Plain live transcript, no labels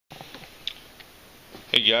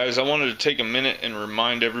Hey guys, I wanted to take a minute and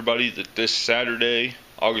remind everybody that this Saturday,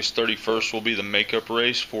 August 31st, will be the makeup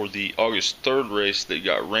race for the August 3rd race that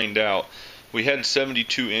got rained out. We had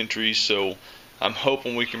 72 entries, so I'm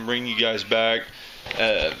hoping we can bring you guys back.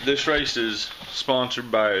 This race is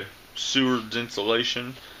sponsored by Seward's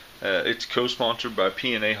Insulation. It's co-sponsored by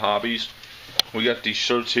P&A Hobbies. We got these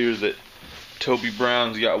shirts here that Toby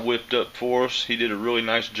Brown's got whipped up for us. He did a really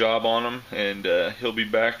nice job on them, and he'll be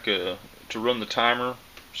back to run the timer.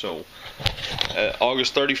 So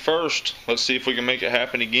August 31st, let's see if we can make it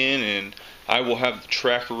happen again, and I will have the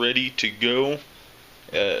track ready to go.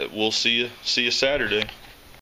 We'll see you Saturday.